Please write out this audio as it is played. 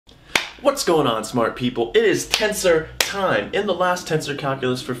What's going on, smart people? It is tensor time. In the last tensor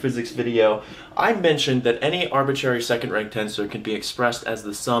calculus for physics video, I mentioned that any arbitrary second-rank tensor can be expressed as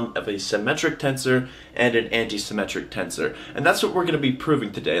the sum of a symmetric tensor and an antisymmetric tensor. And that's what we're going to be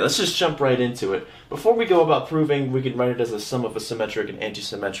proving today. Let's just jump right into it. Before we go about proving we can write it as a sum of a symmetric and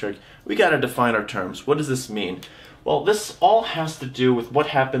antisymmetric, we got to define our terms. What does this mean? Well, this all has to do with what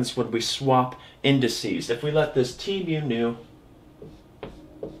happens when we swap indices. If we let this t mu nu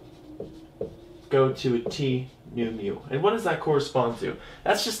go to a t nu mu. And what does that correspond to?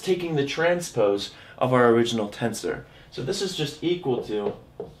 That's just taking the transpose of our original tensor. So this is just equal to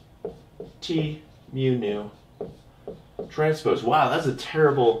t mu nu transpose. Wow, that's a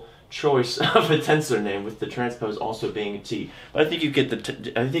terrible choice of a tensor name, with the transpose also being a t. But I think you get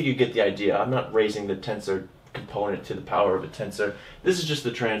the idea. I'm not raising the tensor component to the power of a tensor. This is just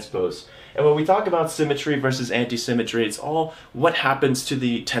the transpose. And when we talk about symmetry versus antisymmetry, it's all what happens to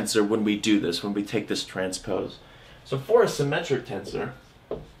the tensor when we do this, when we take this transpose. So for a symmetric tensor,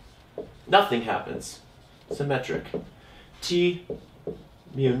 nothing happens. Symmetric. T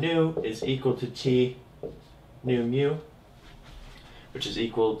mu nu is equal to t nu mu, which is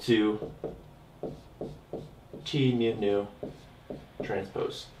equal to t mu nu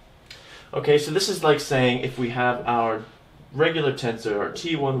transpose. Okay, so this is like saying if we have our regular tensor, our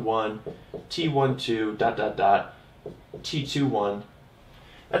t11, t12, dot, dot, dot, t21,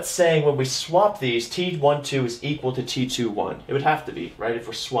 that's saying when we swap these, t12 is equal to t21. It would have to be, right? If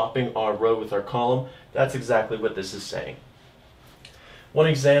we're swapping our row with our column, that's exactly what this is saying. One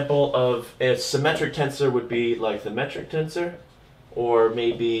example of a symmetric tensor would be like the metric tensor, or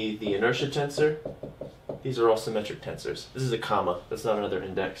maybe the inertia tensor. These are all symmetric tensors. This is a comma, that's not another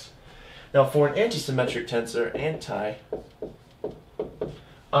index. Now for an antisymmetric tensor,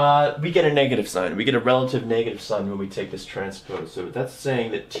 we get a negative sign. We get a relative negative sign when we take this transpose. So that's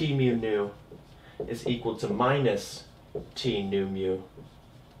saying that t mu nu is equal to minus t nu mu,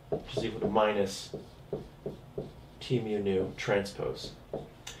 which is equal to minus t mu nu transpose.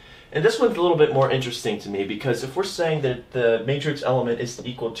 And this one's a little bit more interesting to me, because if we're saying that the matrix element is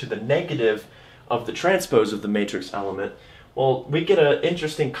equal to the negative of the transpose of the matrix element, well, we get an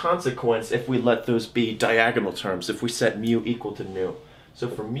interesting consequence if we let those be diagonal terms, if we set mu equal to nu. So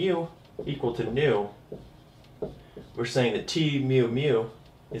for mu equal to nu, we're saying that t mu mu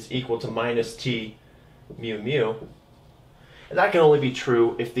is equal to minus t mu mu. And that can only be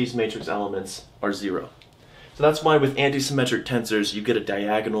true if these matrix elements are 0. So that's why with antisymmetric tensors, you get a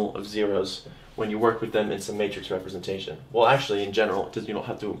diagonal of zeros when you work with them in some matrix representation. Well, actually, in general, you don't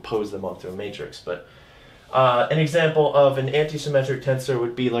have to impose them onto a matrix, but an example of an antisymmetric tensor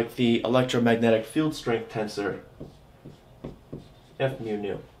would be like the electromagnetic field strength tensor, F mu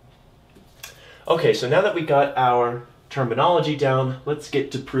nu. Okay, so now that we got our terminology down, let's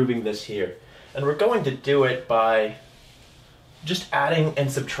get to proving this here. And we're going to do it by just adding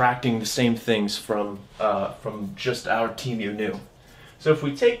and subtracting the same things from just our t mu nu. So if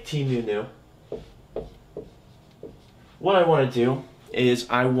we take t mu nu, what I want to do is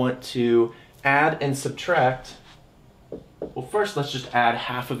I want to add and subtract. Well, first let's just add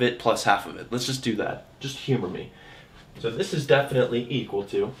half of it plus half of it. Let's just do that. Just humor me. So this is definitely equal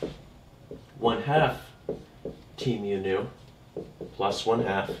to 1/2 t mu nu plus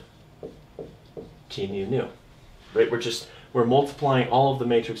 1/2 t mu nu. Right? We're multiplying all of the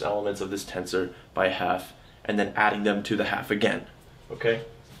matrix elements of this tensor by half and then adding them to the half again. Okay?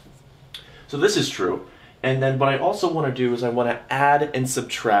 So this is true. And then what I also want to do is I want to add and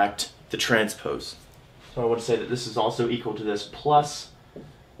subtract the transpose. So I want to say that this is also equal to this plus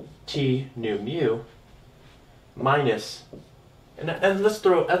t nu mu minus, and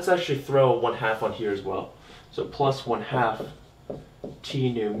let's actually throw 1/2 on here as well. So plus 1/2 t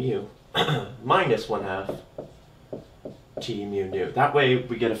nu mu minus 1/2 t mu nu. That way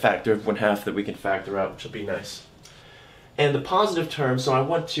we get a factor of 1/2 that we can factor out, which will be nice. And the positive term, so I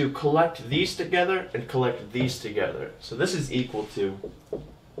want to collect these together and collect these together. So this is equal to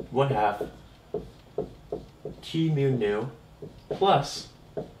 1/2 t mu nu plus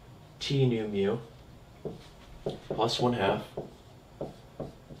t nu mu plus 1/2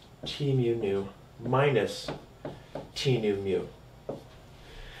 t mu nu minus t nu mu.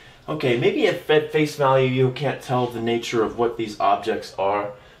 Okay, maybe at face value you can't tell the nature of what these objects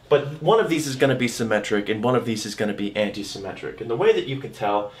are, but one of these is going to be symmetric and one of these is going to be antisymmetric. And the way that you can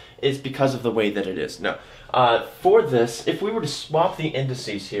tell is because of the way that it is. Now, for this, if we were to swap the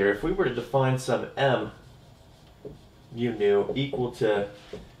indices here, if we were to define some m mu nu equal to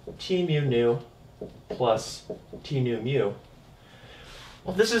t mu nu plus t nu mu,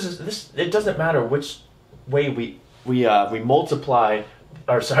 well, it doesn't matter which way we multiply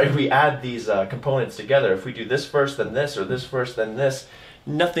we add these components together. If we do this first, then this, or this first, then this,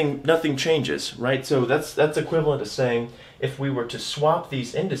 nothing changes, right? So that's equivalent to saying if we were to swap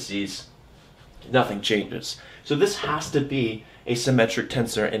these indices, nothing changes. So this has to be a symmetric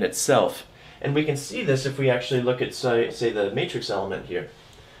tensor in itself. And we can see this if we actually look at, say the matrix element here.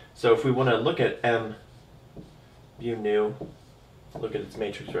 So if we want to look at M mu nu, look at its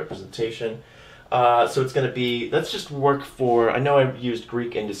matrix representation. So it's going to be, let's just work for, I know I've used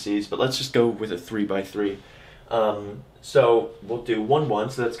Greek indices, but let's just go with a 3 by 3. So we'll do 1, 1,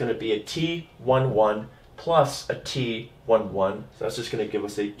 so that's going to be a T, 1, 1 plus a T, 1, 1. So that's just going to give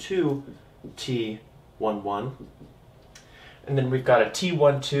us a 2 T, 1, 1. And then we've got a T,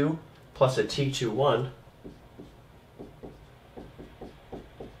 1, 2 plus a T, 2, 1.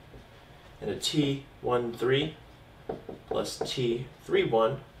 And a T, 1, 3 plus T, 3,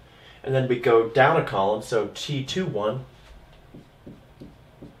 1. And then we go down a column, so T2, 1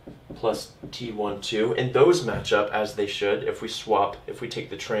 plus T1, 2. And those match up as they should if we swap, if we take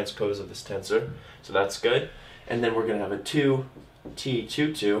the transpose of this tensor. So that's good. And then we're going to have a 2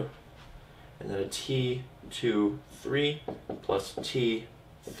 T2, 2. And then a T2, 3 plus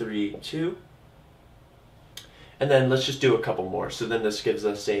T3, 2. And then let's just do a couple more. So then this gives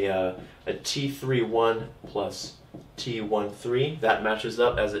us a T3, 1 plus T1, 3. That matches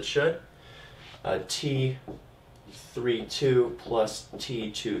up as it should. T3, 2 plus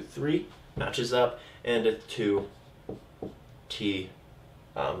T2, 3 matches up. And a 2 T3,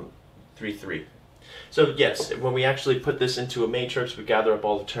 3. So yes, when we actually put this into a matrix, we gather up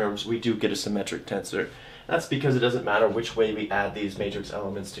all the terms, we do get a symmetric tensor. That's because it doesn't matter which way we add these matrix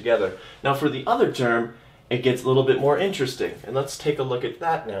elements together. Now for the other term, it gets a little bit more interesting. And let's take a look at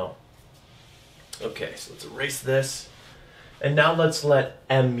that now. Okay, so let's erase this. And now let's let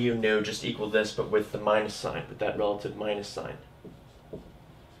M mu nu just equal this, but with the minus sign, with that relative minus sign.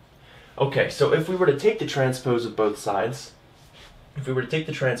 Okay, so if we were to take the transpose of both sides,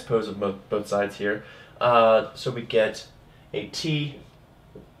 both sides here, so we get a T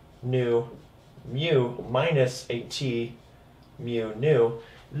nu mu minus a T mu nu.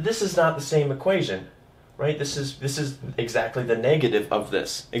 This is not the same equation, right? This is exactly the negative of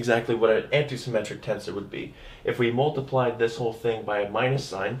this, exactly what an antisymmetric tensor would be. If we multiplied this whole thing by a minus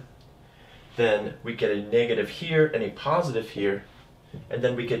sign, then we get a negative here and a positive here, and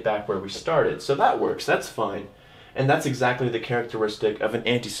then we get back where we started. So that works, that's fine. And that's exactly the characteristic of an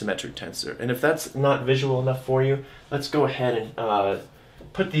antisymmetric tensor. And if that's not visual enough for you, let's go ahead and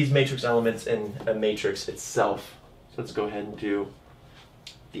put these matrix elements in a matrix itself. So let's go ahead and do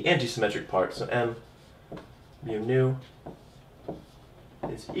the antisymmetric part. So M mu nu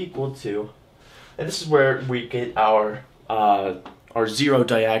is equal to, and this is where we get our zero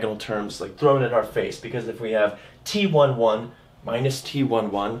diagonal terms like thrown in our face, because if we have T11 minus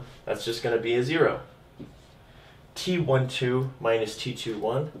T11, that's just going to be a 0. T12 minus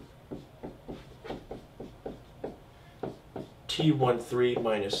T21, T13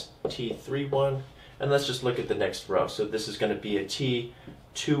 minus T31, and let's just look at the next row. So this is going to be a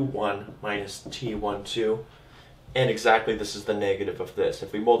T21 minus T12, and exactly this is the negative of this.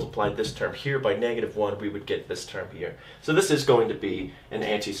 If we multiplied this term here by -1, we would get this term here. So this is going to be an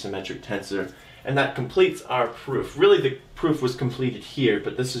antisymmetric tensor, and that completes our proof. Really the proof was completed here,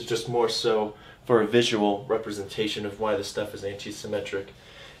 but this is just more so for a visual representation of why this stuff is antisymmetric.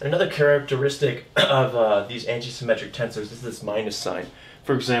 And another characteristic of these antisymmetric tensors is this minus sign.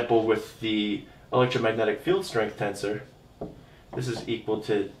 For example, with the electromagnetic field strength tensor, this is equal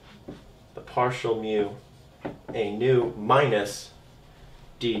to the partial mu a nu minus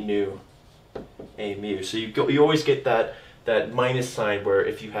d nu a mu. So you always get that minus sign where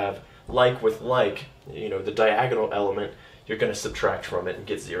if you have like with like, you know, the diagonal element, you're going to subtract from it and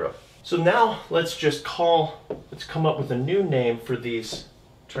get 0. So now let's come up with a new name for these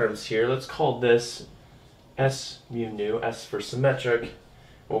terms here. Let's call this S mu nu, S for symmetric.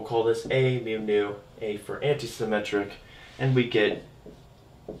 We'll call this A mu nu, A for antisymmetric, and we get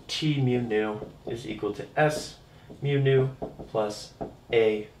T mu nu is equal to S mu nu plus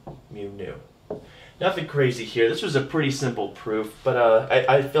A mu nu. Nothing crazy here. This was a pretty simple proof, but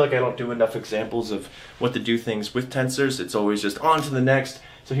I feel like I don't do enough examples of what to do things with tensors. It's always just on to the next.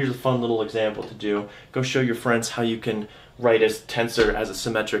 So here's a fun little example to do. Go show your friends how you can write a tensor as a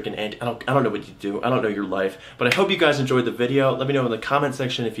symmetric and I don't know what you do. I don't know your life. But I hope you guys enjoyed the video. Let me know in the comment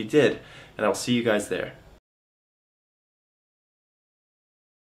section if you did, and I'll see you guys there.